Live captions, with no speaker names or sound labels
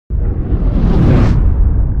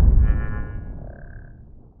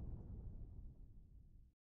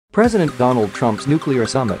President Donald Trump's nuclear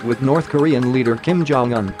summit with North Korean leader Kim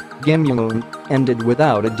Jong-un ended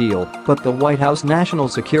without a deal, but the White House National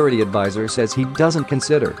Security Advisor says he doesn't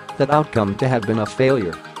consider that outcome to have been a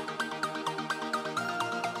failure.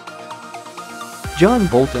 John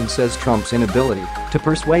Bolton says Trump's inability to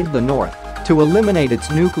persuade the North to eliminate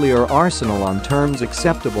its nuclear arsenal on terms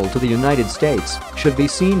acceptable to the United States should be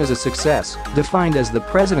seen as a success, defined as the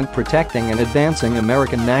president protecting and advancing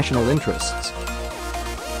American national interests.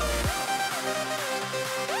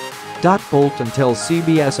 Bolton tells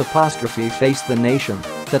CBS Face the Nation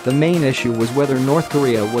that the main issue was whether North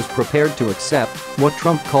Korea was prepared to accept what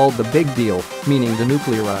Trump called the big deal, meaning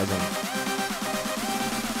denuclearizing.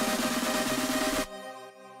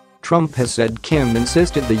 Trump has said Kim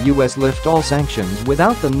insisted the U.S. lift all sanctions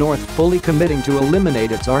without the North fully committing to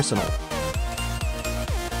eliminate its arsenal.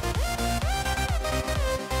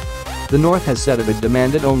 The North has said it had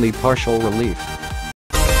demanded only partial relief.